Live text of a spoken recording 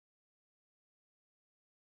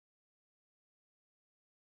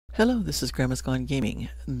Hello, this is Grandma's Gone Gaming.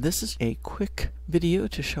 This is a quick video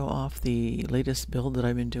to show off the latest build that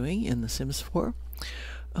I've been doing in The Sims 4.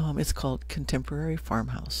 It's called Contemporary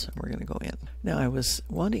Farmhouse, and we're going to go in. Now, I was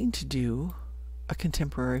wanting to do a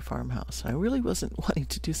contemporary farmhouse. I really wasn't wanting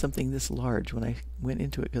to do something this large when I went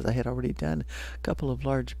into it because I had already done a couple of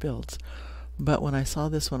large builds. But when I saw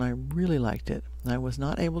this one, I really liked it. I was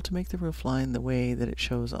not able to make the roof line the way that it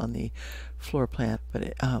shows on the floor plan, but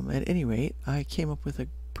at any rate, I came up with a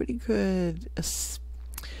pretty good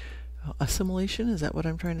assimilation. Is that what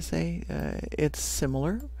I'm trying to say? It's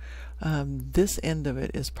similar. This end of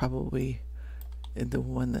it is probably the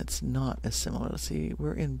one that's not as similar. Let's see,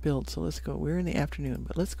 we're in build, so let's go. We're in the afternoon,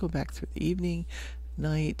 but let's go back through the evening,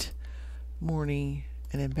 night, morning,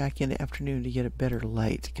 and then back into afternoon to get a better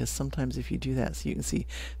light, because sometimes if you do that, so you can see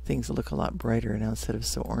things look a lot brighter now instead of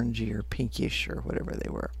so orangey or pinkish or whatever they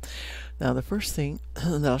were. Now the first thing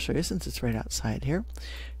that I'll show you, since it's right outside here,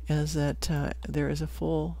 is that there is a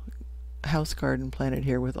full house garden planted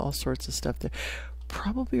here with all sorts of stuff. There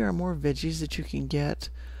probably are more veggies that you can get,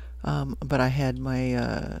 but I had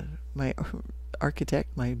my my architect,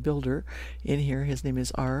 my builder in here. His name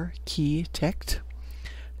is Architect,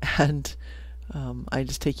 and I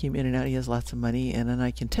just take him in and out. He has lots of money, and then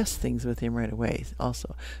I can test things with him right away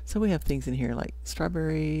also. So we have things in here like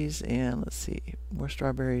strawberries, and let's see, more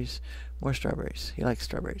strawberries. He likes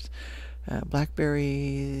strawberries.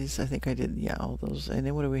 Blackberries, I think I did, yeah, all those. And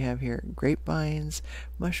then what do we have here? Grapevines,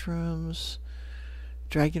 mushrooms,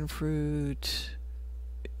 dragon fruit,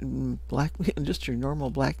 just your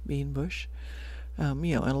normal black bean bush.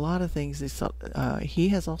 You know, and a lot of things. He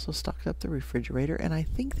has also stocked up the refrigerator, and I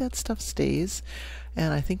think that stuff stays.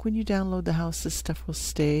 And I think when you download the house, this stuff will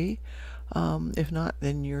stay. If not,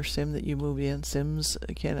 then your sim that you move in, Sims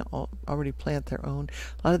can already plant their own.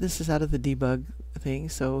 A lot of this is out of the debug thing,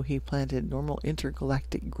 so he planted normal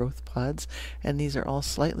intergalactic growth pods, and these are all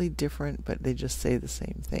slightly different, but they just say the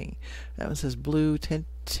same thing. That one says blue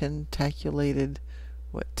tentaculated,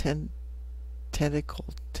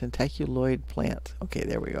 tentaculoid plant. Okay,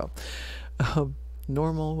 there we go.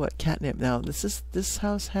 Normal catnip. Now this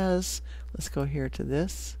house has, let's go here to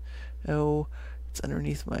this. Oh, it's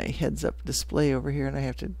underneath my heads up display over here, and I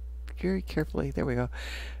have to very carefully, there we go.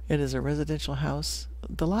 It is a residential house.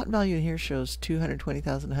 The lot value in here shows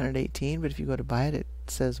 220,118, but if you go to buy it, it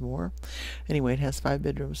says more. Anyway, it has 5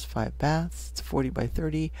 bedrooms, 5 baths. It's 40 by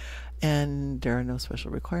 30, and there are no special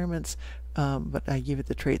requirements. But I give it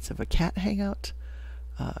the traits of a cat hangout,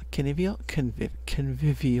 convivial,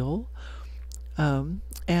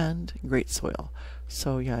 and great soil.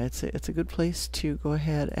 So yeah, it's a good place to go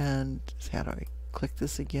ahead and, how do I click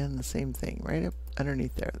this again? The same thing right up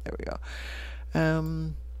underneath there. There we go.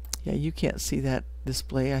 Yeah, you can't see that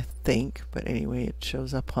display, I think, but anyway, it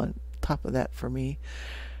shows up on top of that for me.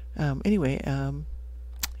 Yeah,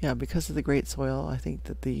 because of the great soil, I think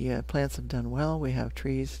that the plants have done well. We have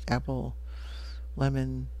trees, apple,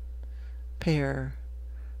 lemon, pear,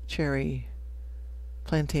 cherry,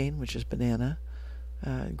 plantain, which is banana,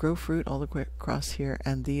 grow fruit all the way across here,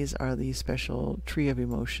 and these are the special trees of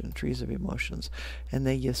emotions, and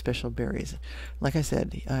they give special berries. Like I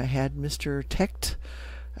said, I had Mr. Techt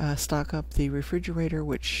stock up the refrigerator,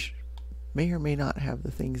 which may or may not have the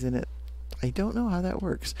things in it. I don't know how that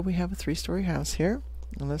works. We have a 3-story house here,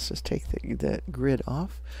 and let's just take the grid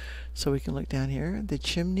off so we can look down here. The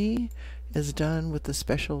chimney is done with the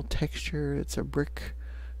special texture. It's a brick,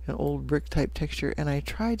 an old brick type texture, and I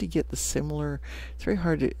tried to get the similar. It's very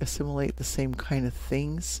hard to assimilate the same kind of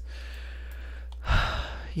things,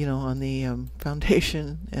 you know, on the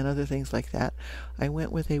foundation and other things like that. I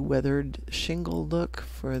went with a weathered shingle look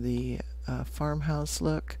for the farmhouse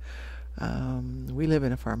look. We live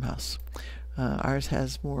in a farmhouse. Ours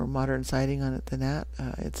has more modern siding on it than that.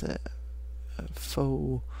 It's a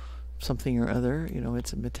faux something or other, you know,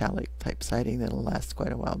 it's a metallic type siding that'll last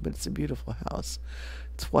quite a while, but it's a beautiful house.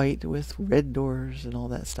 It's white with red doors and all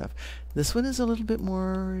that stuff. This one is a little bit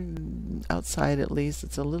more outside, at least.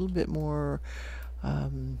 It's a little bit more,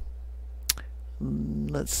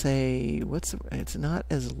 let's say, it's not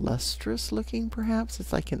as lustrous looking, perhaps.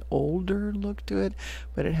 It's like an older look to it,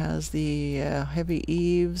 but it has the heavy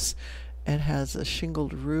eaves. It has a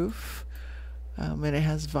shingled roof. And it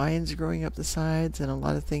has vines growing up the sides and a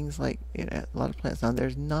lot of things like, you know, a lot of plants. Now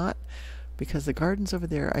there's not, because the gardens over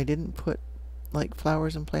there, I didn't put like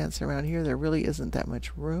flowers and plants around here. There really isn't that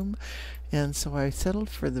much room, and so I settled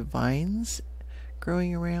for the vines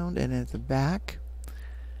growing around. And at the back,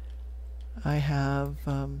 I have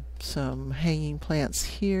some hanging plants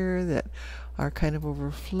here that are kind of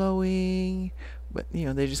overflowing, but you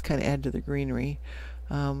know, they just kind of add to the greenery.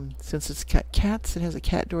 Since it's cats, it has a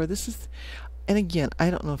cat door. This is, and again, I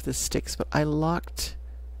don't know if this sticks, but I locked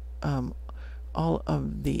all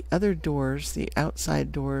of the other doors, the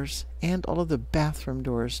outside doors, and all of the bathroom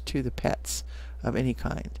doors to the pets of any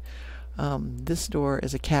kind. This door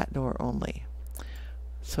is a cat door only.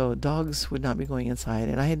 So dogs would not be going inside,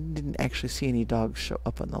 and I didn't actually see any dogs show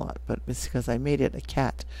up on the lot, but it's because I made it a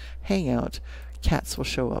cat hangout. Cats will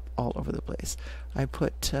show up all over the place. I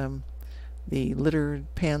put the litter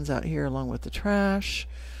pans out here along with the trash,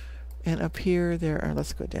 and up here there are,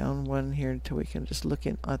 let's go down one here until we can just look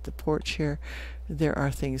in at the porch here. There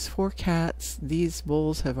are things for cats. These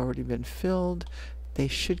bowls have already been filled. They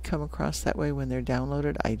should come across that way when they're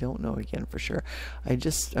downloaded. I don't know again for sure.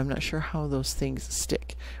 I'm not sure how those things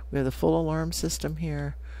stick. We have the full alarm system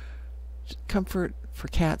here. Comfort for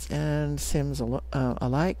cats and Sims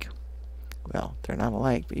alike. Well, they're not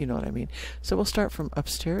alike, but you know what I mean. So we'll start from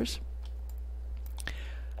upstairs.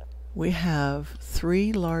 We have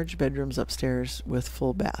 3 large bedrooms upstairs with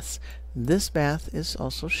full baths. This bath is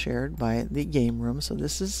also shared by the game room. So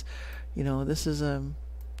this is, you know, this is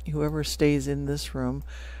whoever stays in this room,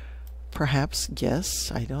 perhaps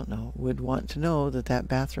guests, I don't know, would want to know that that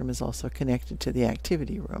bathroom is also connected to the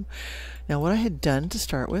activity room. Now what I had done to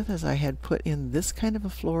start with is I had put in this kind of a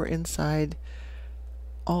floor inside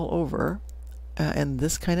all over, and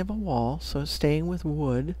this kind of a wall, so staying with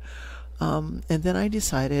wood. And then I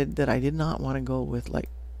decided that I did not want to go with like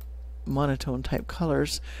monotone type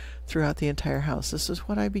colors throughout the entire house. This is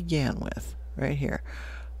what I began with right here.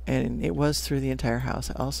 And it was through the entire house.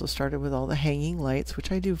 I also started with all the hanging lights,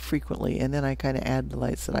 which I do frequently, and then I kind of add the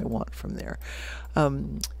lights that I want from there.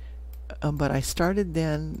 But I started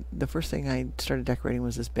then, the first thing I started decorating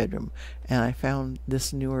was this bedroom, and I found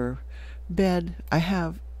this newer bed. I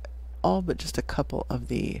have all but just a couple of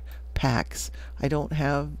the packs. I don't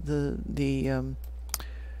have the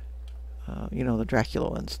you know, the Dracula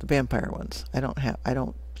ones, the vampire ones. I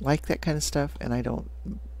don't like that kind of stuff, and I don't,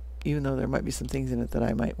 even though there might be some things in it that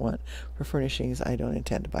I might want for furnishings, I don't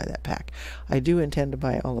intend to buy that pack. I do intend to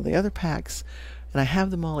buy all of the other packs, and I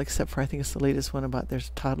have them all except for, I think it's the latest one about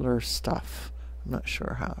there's toddler stuff. I'm not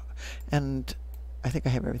sure how. And I think I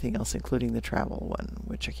have everything else, including the travel one,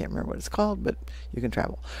 which I can't remember what it's called, but you can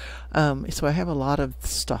travel. So I have a lot of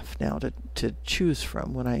stuff now to choose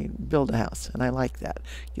from when I build a house, and I like that.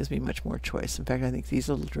 It gives me much more choice. In fact, I think these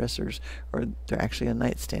little dressers, or they're actually a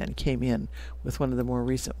nightstand, came in with one of the more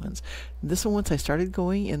recent ones. This one, once I started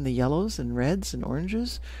going in the yellows and reds and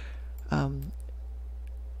oranges,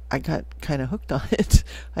 I got kind of hooked on it.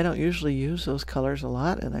 I don't usually use those colors a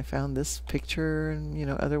lot, and I found this picture and, you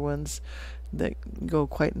know, other ones that go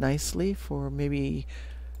quite nicely for maybe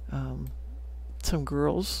some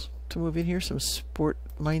girls to move in here, some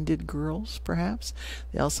sport-minded girls perhaps.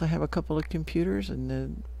 They also have a couple of computers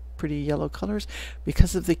and pretty yellow colors.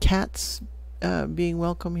 Because of the cats being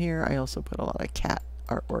welcome here, I also put a lot of cat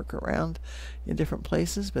artwork around in different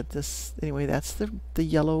places. But this, anyway, that's the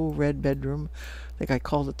yellow red bedroom. I think I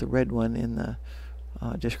called it the red one in the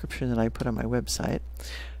description that I put on my website.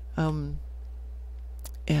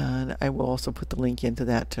 And I will also put the link into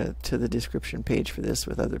that to the description page for this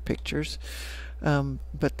with other pictures.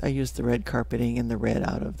 But I used the red carpeting and the red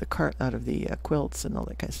out of the quilts and all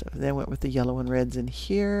that kind of stuff. And then I went with the yellow and reds in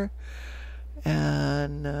here,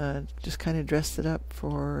 and just kind of dressed it up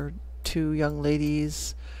for 2 young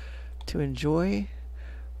ladies to enjoy.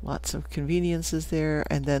 Lots of conveniences there.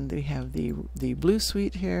 And then we have the blue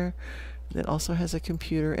suite here that also has a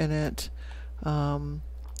computer in it.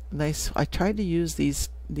 Nice. I tried to use these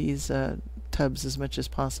tubs as much as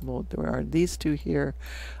possible. There are these 2 here.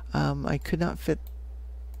 I could not fit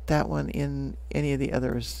that one in any of the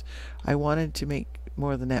others. I wanted to make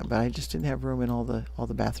more than that, but I just didn't have room in all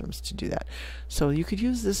the bathrooms to do that. So you could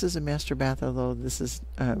use this as a master bath, although this is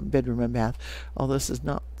bedroom and bath. Although this is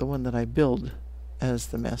not the one that I build as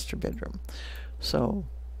the master bedroom. So,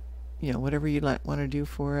 you know, whatever you want to do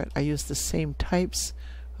for it. I use the same types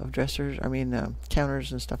of dressers,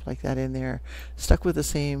 counters and stuff like that in there. Stuck with the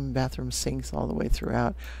same bathroom sinks all the way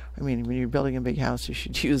throughout. I mean, when you're building a big house, you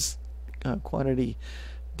should use quantity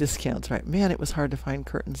discounts, right? Man, it was hard to find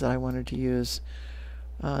curtains that I wanted to use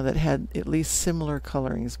that had at least similar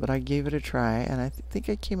colorings, but I gave it a try, and I think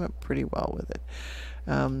I came up pretty well with it.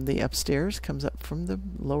 The upstairs comes up from the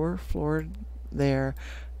lower floor there.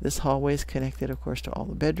 This hallway is connected, of course, to all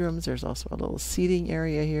the bedrooms. There's also a little seating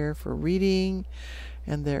area here for reading.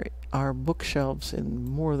 and there are bookshelves in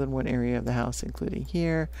more than one area of the house, including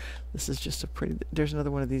here. This is just a pretty, there's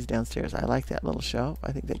another one of these downstairs. I like that little shelf.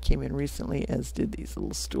 I think that came in recently, as did these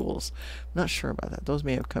little stools. I'm not sure about that. Those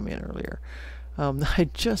may have come in earlier. I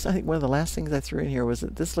think one of the last things I threw in here was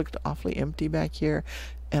that this looked awfully empty back here,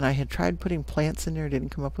 and I had tried putting plants in there, didn't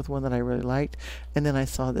come up with one that I really liked, and then I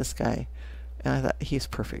saw this guy, and I thought, he's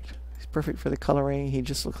perfect. He's perfect for the coloring. He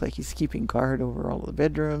just looks like he's keeping guard over all of the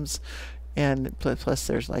bedrooms, and plus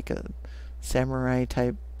there's like a samurai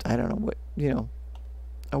type, I don't know what,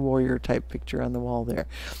 a warrior type picture on the wall there.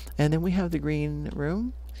 And then we have the green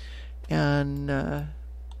room, and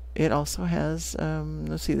it also has,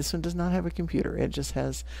 let's see, this one does not have a computer. It just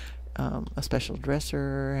has a special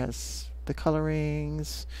dresser, has the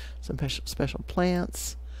colorings, some special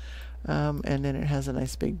plants, and then it has a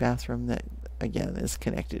nice big bathroom that, again, is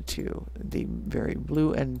connected to the very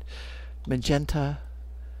blue and magenta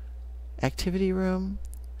activity room.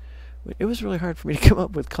 It was really hard for me to come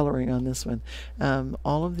up with coloring on this one.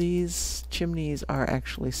 All of these chimneys are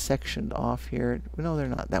actually sectioned off here. No, they're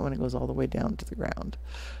not. That one goes all the way down to the ground.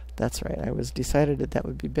 That's right. I was decided that that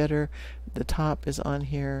would be better. The top is on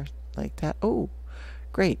here like that. Oh,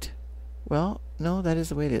 great. Well, no, that is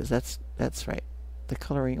the way it is. That's right. The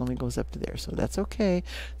coloring only goes up to there, so that's okay.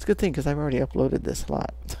 It's a good thing because I've already uploaded this a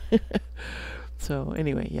lot. So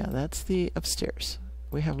anyway, yeah, that's the upstairs.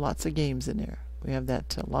 We have lots of games in there. We have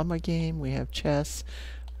that llama game. We have chess.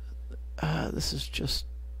 This is just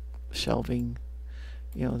shelving.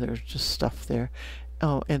 There's just stuff there.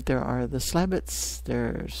 Oh, and there are the slabbits.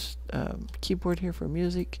 There's keyboard here for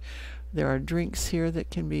music. There are drinks here that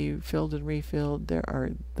can be filled and refilled. There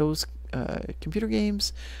are those computer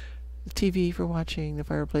games, the TV for watching. The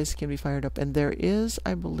fireplace can be fired up. And there is,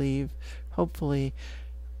 I believe, hopefully,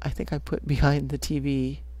 I think I put behind the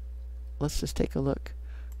TV. Let's just take a look.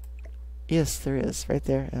 Yes, there is, right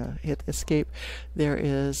there. Hit escape. There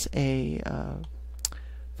is a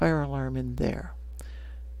fire alarm in there.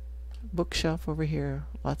 Bookshelf over here.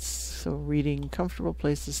 So reading, comfortable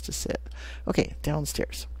places to sit. Okay,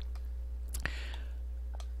 downstairs.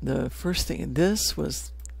 The first thing, this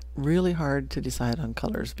was really hard to decide on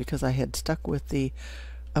colors because I had stuck with the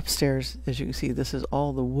upstairs. As you can see, this is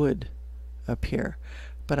all the wood up here.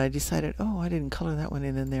 But I decided, I didn't color that one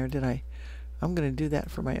in there, did I? I'm going to do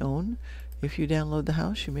that for my own. If you download the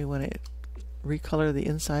house, you may want to recolor the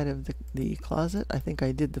inside of the closet. I think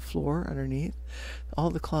I did the floor underneath.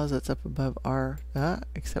 All the closets up above are,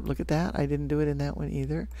 except look at that. I didn't do it in that one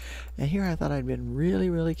either. And here I thought I'd been really,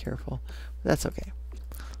 really careful. That's okay.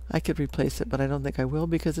 I could replace it, but I don't think I will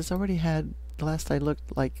because it's already had, the last I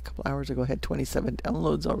looked like a couple hours ago, had 27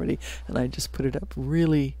 downloads already, and I just put it up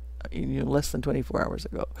really, less than 24 hours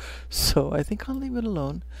ago. So I think I'll leave it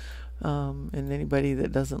alone. And anybody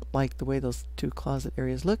that doesn't like the way those two closet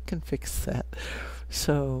areas look can fix that.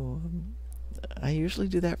 So I usually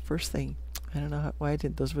do that first thing. I don't know why I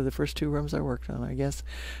did. Those were the first two rooms I worked on, I guess.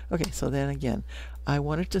 Okay, so then again, I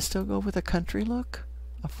wanted to still go with a country look,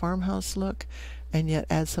 a farmhouse look, and yet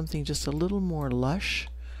add something just a little more lush.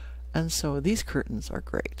 And so these curtains are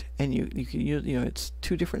great. And you can use, it's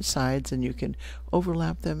two different sides, and you can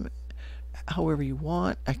overlap them however you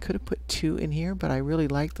want. I could have put two in here, but I really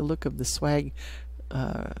like the look of the swag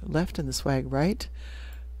left and the swag right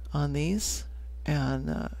on these.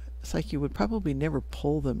 And it's like you would probably never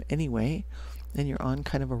pull them anyway, and you're on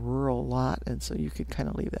kind of a rural lot, and so you could kind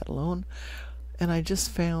of leave that alone. And I just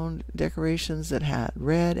found decorations that had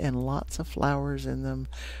red and lots of flowers in them.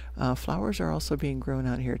 Flowers are also being grown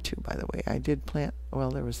out here too, by the way. I did plant, well,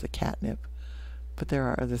 there was the catnip, but there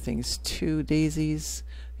are other things too. Daisies,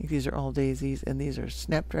 I think these are all daisies, and these are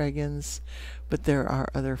snapdragons, but there are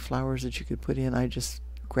other flowers that you could put in. I just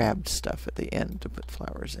grabbed stuff at the end to put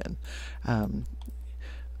flowers in.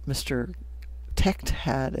 Mr. Techt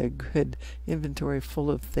had a good inventory full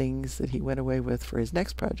of things that he went away with for his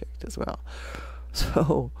next project as well.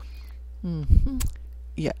 So,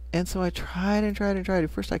 yeah, and so I tried and tried and tried.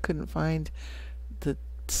 At first I couldn't find the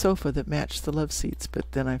sofa that matched the love seats,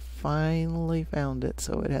 but then I finally found it,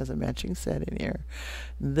 so it has a matching set in here.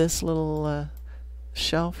 This little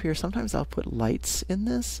shelf here, sometimes I'll put lights in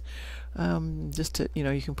this, just to,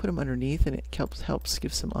 you can put them underneath and it helps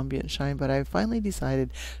give some ambient shine, but I finally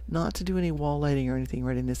decided not to do any wall lighting or anything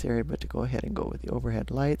right in this area, but to go ahead and go with the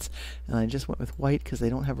overhead lights, and I just went with white because they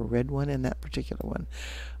don't have a red one in that particular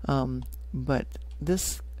one. But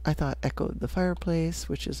this, I thought, echoed the fireplace,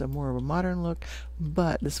 which is more of a modern look,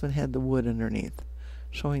 but this one had the wood underneath,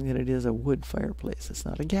 showing that it is a wood fireplace. It's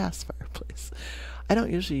not a gas fireplace. I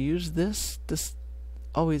don't usually use this. This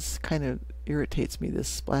always kind of irritates me, this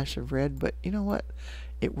splash of red, but you know what?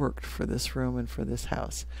 it worked for this room and for this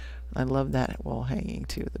house. I love that wall hanging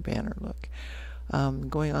too, the banner look.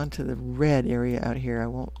 Going on to the red area out here, I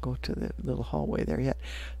won't go to the little hallway there yet.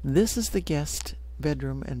 This is the guest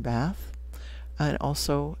bedroom and bath, and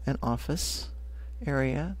also an office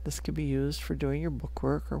area. This could be used for doing your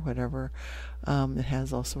bookwork or whatever. It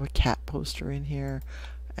has also a cat poster in here,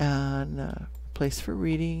 and a place for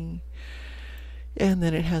reading. And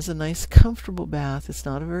then it has a nice comfortable bath. It's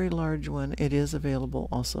not a very large one. It is available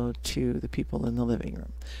also to the people in the living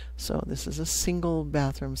room. So this is a single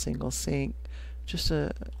bathroom, single sink, just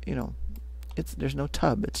a, there's no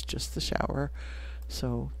tub, it's just the shower.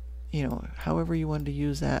 So, however you wanted to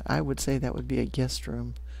use that, I would say that would be a guest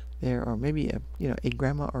room there, or maybe a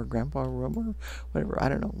grandma or grandpa room or whatever. I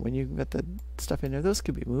don't know. When you get the stuff in there, those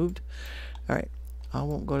could be moved. All right. I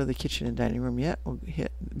won't go to the kitchen and dining room yet. We'll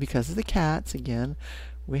hit, because of the cats, again,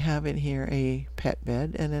 we have in here a pet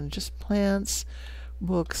bed, and then just plants,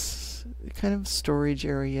 books, kind of storage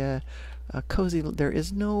area, cozy. There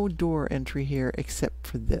is no door entry here except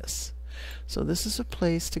for this. So this is a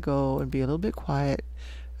place to go and be a little bit quiet.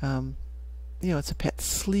 It's a pet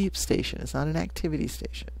sleep station. It's not an activity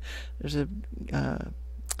station. There's a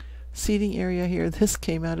seating area here. This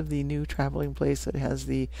came out of the new traveling place that has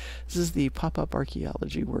this is the pop-up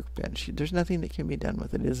archaeology workbench. There's nothing that can be done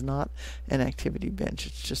with it. It is not an activity bench.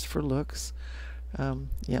 It's just for looks.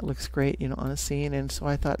 It looks great, on a scene. And so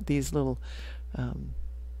I thought these little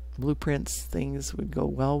blueprints things would go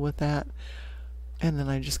well with that. And then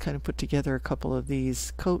I just kind of put together a couple of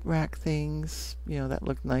these coat rack things, that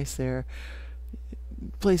looked nice there.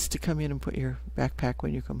 Place to come in and put your backpack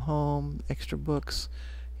when you come home, extra books.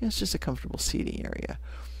 It's just a comfortable seating area.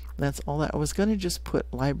 That's all that. I was going to just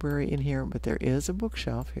put library in here, but there is a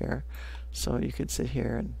bookshelf here, so you could sit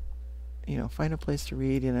here and find a place to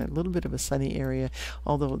read in a little bit of a sunny area,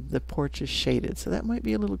 although the porch is shaded, so that might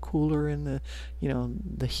be a little cooler in the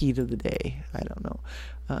the heat of the day. I don't know.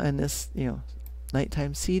 And this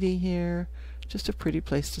nighttime seating here, just a pretty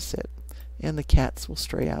place to sit, and the cats will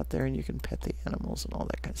stray out there and you can pet the animals and all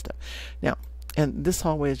that kind of stuff. Now, and this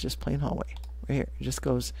hallway is just plain hallway right here. It just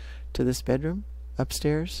goes to this bedroom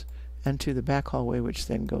upstairs and to the back hallway, which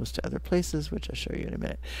then goes to other places, which I'll show you in a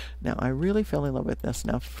minute. Now, I really fell in love with this.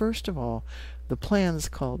 Now, first of all, the plans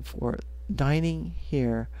called for dining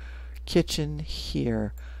here, kitchen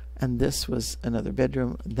here, and this was another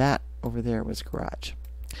bedroom. That over there was garage.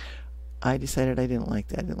 I decided I didn't like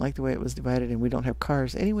that. I didn't like the way it was divided, and we don't have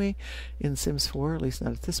cars anyway in Sims 4, at least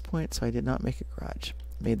not at this point, so I did not make a garage.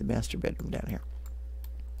 Made the master bedroom down here.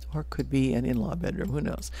 Or could be an in-law bedroom, who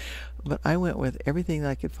knows. But I went with everything that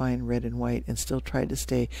I could find red and white and still tried to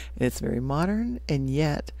stay. And it's very modern, and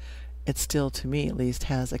yet it still, to me at least,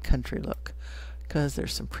 has a country look. Because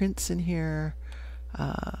there's some prints in here.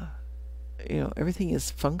 Everything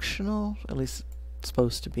is functional, at least it's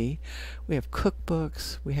supposed to be. We have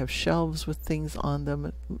cookbooks. We have shelves with things on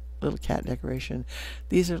them. Little cat decoration.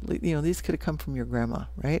 These are, these could have come from your grandma,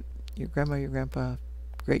 right? Your grandma, your grandpa,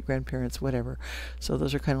 great-grandparents, whatever. So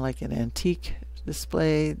those are kind of like an antique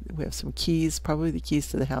display. We have some keys, probably the keys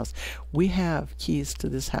to the house. We have keys to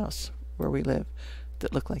this house where we live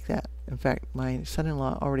that look like that. In fact, my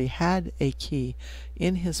son-in-law already had a key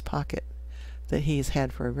in his pocket that he's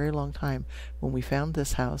had for a very long time when we found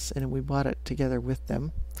this house, and we bought it together with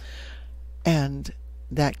them. And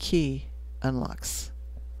that key unlocks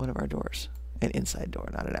one of our doors, an inside door,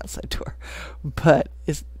 not an outside door. But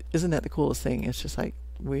isn't that the coolest thing? It's just like,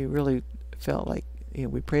 we really felt like,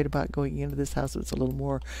 we prayed about going into this house. It's a little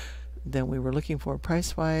more than we were looking for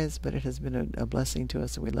price-wise, but it has been a blessing to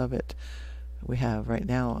us, and we love it. We have right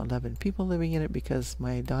now 11 people living in it, because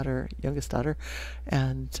my daughter, youngest daughter,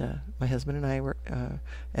 and my husband and I were,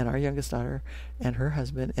 and our youngest daughter and her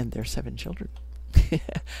husband and their 7 children,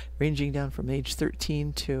 ranging down from age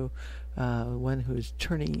 13 to one who's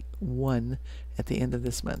turning 1 at the end of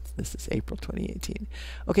this month. This is April 2018.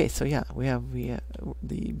 Okay, so yeah, we have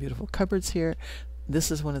the beautiful cupboards here.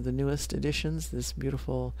 This is one of the newest additions, this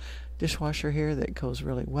beautiful dishwasher here that goes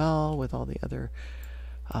really well with all the other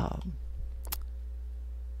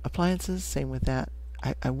appliances. Same with that.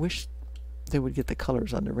 I wish they would get the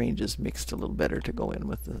colors on the ranges mixed a little better to go in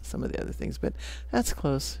with some of the other things, but that's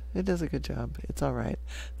close. It does a good job. It's all right.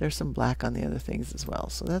 There's some black on the other things as well,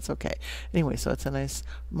 so that's okay. Anyway, so it's a nice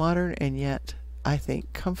modern and yet, I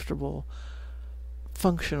think, comfortable,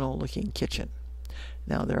 functional looking kitchen.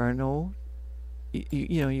 Now, there are no,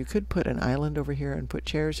 you could put an island over here and put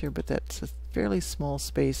chairs here, but that's a fairly small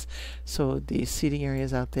space, so the seating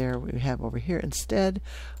areas out there we have over here. Instead,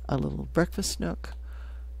 a little breakfast nook,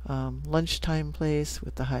 lunchtime place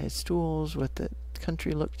with the high stools, with the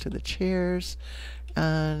country look to the chairs,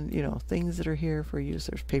 And, you know, things that are here for use.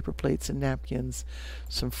 There's paper plates and napkins,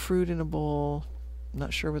 some fruit in a bowl.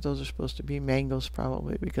 Not sure what those are supposed to be. Mangoes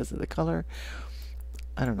probably because of the color.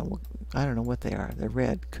 I don't know. I don't know what they are. They're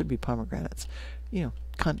red. Could be pomegranates. You know,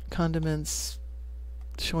 condiments,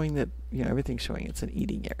 showing that, you know, everything's showing it's an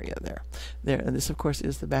eating area there. And this, of course,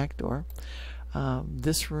 is the back door.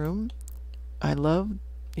 This room, I love.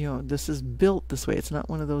 You know, this is built this way. It's not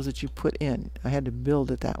one of those that you put in. I had to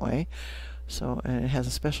build it that way. So, and it has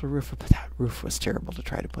a special roof, but that roof was terrible to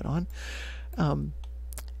try to put on.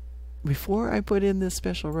 Before I put in this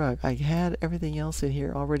special rug, I had everything else in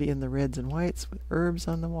here already in the reds and whites with herbs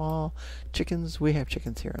on the wall, chickens. We have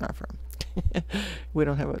chickens here in our farm. We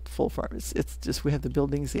don't have a full farm. It's just we have the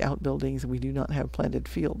buildings, the outbuildings, and we do not have planted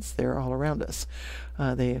fields. They're all around us.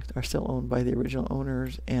 They are still owned by the original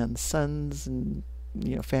owners and sons and,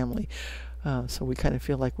 you know, family. So we kind of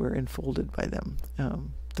feel like we're enfolded by them,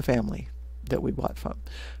 the family that we bought from.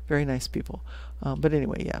 Very nice people. But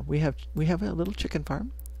anyway, yeah, we have a little chicken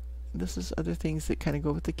farm. This is other things that kind of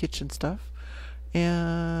go with the kitchen stuff.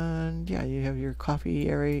 And yeah, you have your coffee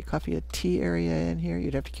and tea area in here.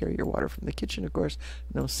 You'd have to carry your water from the kitchen, of course.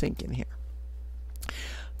 No sink in here.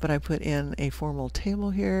 But I put in a formal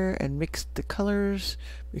table here and mixed the colors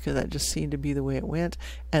because that just seemed to be the way it went.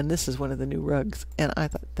 And this is one of the new rugs. And I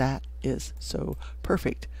thought that is so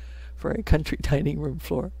perfect for a country dining room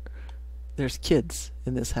floor. There's kids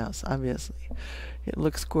in this house, obviously. It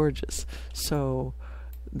looks gorgeous. So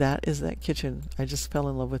that is that kitchen. I just fell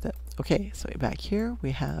in love with it. Okay, so back here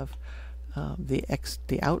we have the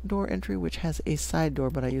outdoor entry, which has a side door,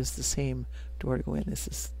 but I use the same door to go in. This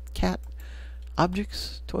is cat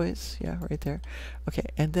objects, toys, yeah, right there. Okay,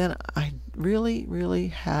 and then I really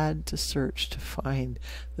had to search to find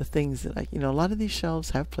the things that you know, a lot of these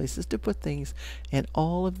shelves have places to put things, and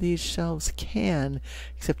all of these shelves can,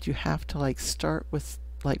 except you have to like start with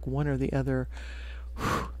like one or the other.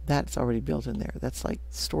 That's already built in there. That's like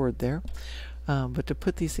stored there. But to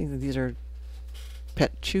put these things, these are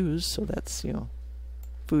pet chews, so that's, you know,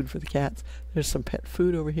 food for the cats. There's some pet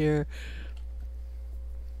food over here.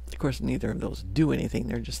 Of course, neither of those do anything.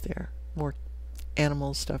 They're just there. More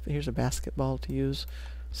animal stuff. Here's a basketball to use.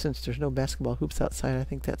 Since there's no basketball hoops outside, I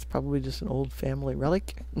think that's probably just an old family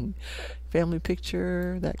relic. Family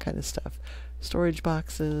picture, that kind of stuff. Storage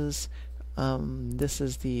boxes. This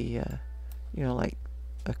is the, you know, like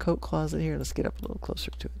a coat closet here. Let's get up a little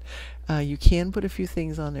closer to it. You can put a few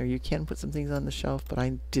things on there. You can put some things on the shelf, but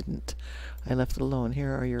I didn't. I left it alone.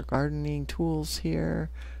 Here are your gardening tools here.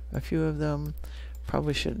 A few of them.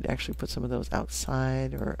 Probably should actually put some of those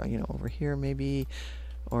outside or, you know, over here maybe,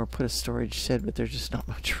 or put a storage shed, but there's just not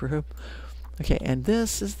much room. Okay, and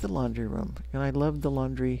this is the laundry room. And I love the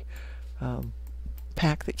laundry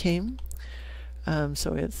pack that came.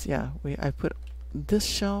 So it's, yeah, I put this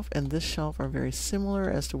shelf and this shelf are very similar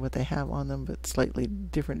as to what they have on them, but slightly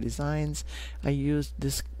different designs. I used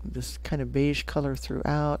this kind of beige color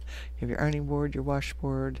throughout. You have your ironing board, your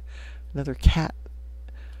washboard, another cat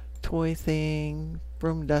toy thing,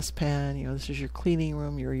 broom dustpan. You know, this is your cleaning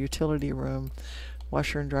room, your utility room.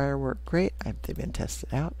 Washer and dryer work great. They've been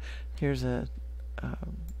tested out. Here's a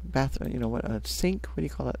bathroom. You know what? A sink. What do you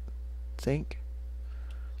call it? Sink.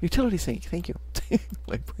 Utility sink. Thank you.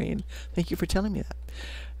 My brain. Thank you for telling me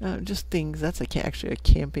that. Just things. That's actually a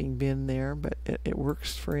camping bin there, but it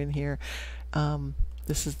works for in here.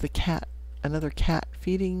 This is the cat. Another cat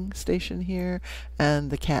feeding station here, and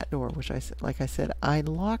the cat door, which like I said, I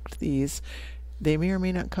locked these. They may or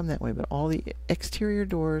may not come that way, but all the exterior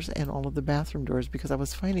doors and all of the bathroom doors, because I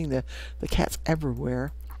was finding the cats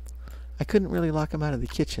everywhere. I couldn't really lock them out of the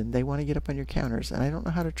kitchen. They want to get up on your counters, and I don't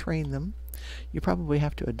know how to train them. You probably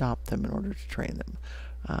have to adopt them in order to train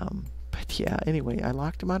them. But yeah, anyway, I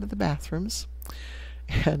locked them out of the bathrooms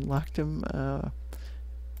and locked them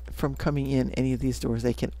from coming in any of these doors.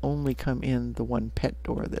 They can only come in the one pet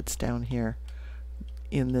door that's down here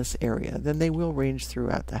in this area. Then they will range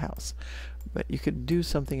throughout the house. But you could do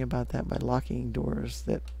something about that by locking doors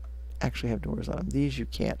that actually have doors on them. These you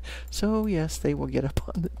can't. So yes, they will get up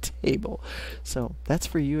on the table. So that's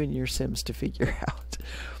for you and your Sims to figure out.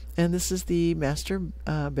 And this is the master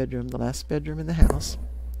bedroom, the last bedroom in the house.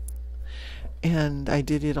 And I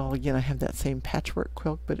did it all again. I have that same patchwork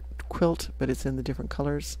quilt, but it's in the different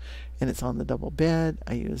colors, and it's on the double bed.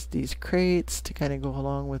 I used these crates to kind of go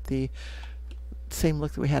along with the same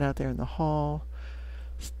look that we had out there in the hall.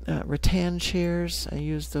 Rattan chairs, I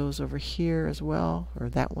used those over here as well, or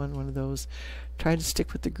that one of those. Tried to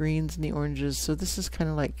stick with the greens and the oranges. So this is kind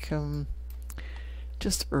of like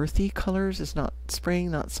just earthy colors. It's not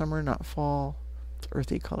spring, not summer, not fall.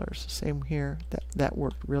 earthy colors. Same here. That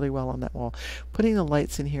worked really well on that wall. Putting the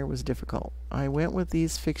lights in here was difficult. I went with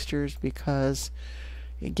these fixtures because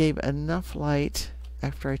it gave enough light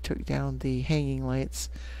after I took down the hanging lights.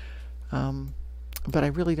 But I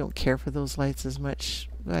really don't care for those lights as much.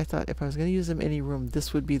 I thought if I was going to use them in any room,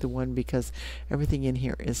 this would be the one, because everything in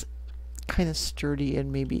here is kind of sturdy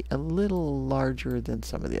and maybe a little larger than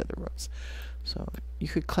some of the other rooms. So you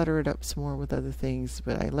could clutter it up some more with other things,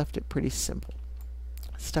 but I left it pretty simple.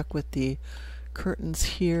 Stuck with the curtains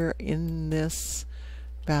here in this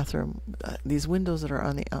bathroom. These windows that are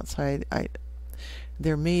on the outside,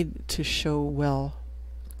 they're made to show well.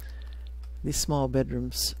 These small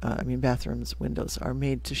bathrooms windows are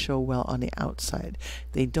made to show well on the outside.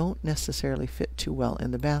 They don't necessarily fit too well in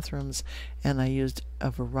the bathrooms, and I used a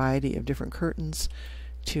variety of different curtains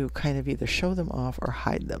to kind of either show them off or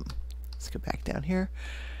hide them. Let's go back down here.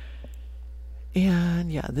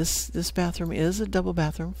 And yeah, this bathroom is a double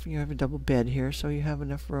bathroom. You have a double bed here, so you have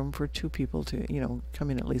enough room for 2 people to, come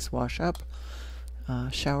in, at least wash up.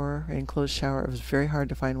 Shower, enclosed shower. It was very hard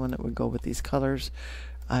to find one that would go with these colors.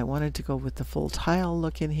 I wanted to go with the full tile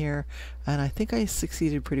look in here, and I think I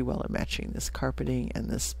succeeded pretty well at matching this carpeting and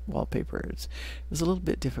this wallpaper. It was a little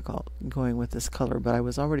bit difficult going with this color, but I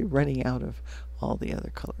was already running out of all the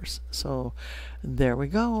other colors. So there we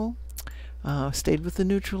go. Stayed with the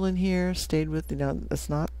neutral in here, stayed with, it's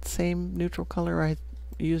not the same neutral color I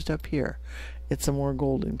used up here. It's a more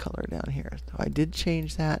golden color down here. So I did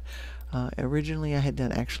change that. Originally I had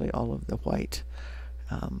done actually all of the white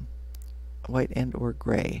and or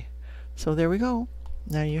gray. So there we go.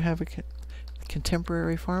 Now you have a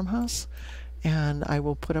contemporary farmhouse, and I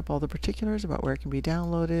will put up all the particulars about where it can be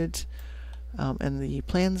downloaded, and the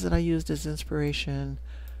plans that I used as inspiration,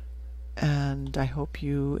 and I hope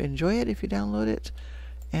you enjoy it if you download it,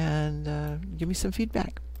 and give me some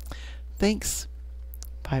feedback. Thanks.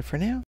 Bye for now.